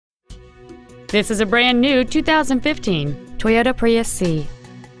This is a brand new 2015 Toyota Prius C.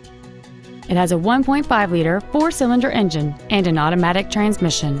 It has a 1.5-liter four-cylinder engine and an automatic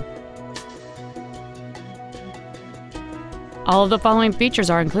transmission. All of the following features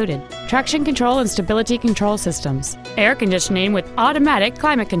are included: traction control and stability control systems, air conditioning with automatic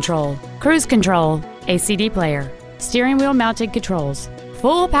climate control, cruise control, a CD player, steering wheel mounted controls,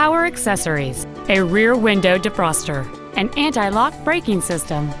 full power accessories, a rear window defroster, an anti-lock braking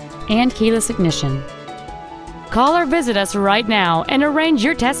system, and keyless ignition. Call or visit us right now and arrange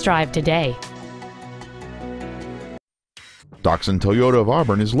your test drive today. Doxon Toyota of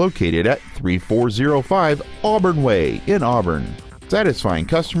Auburn is located at 3405 Auburn Way in Auburn, satisfying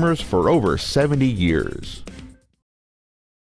customers for over 70 years.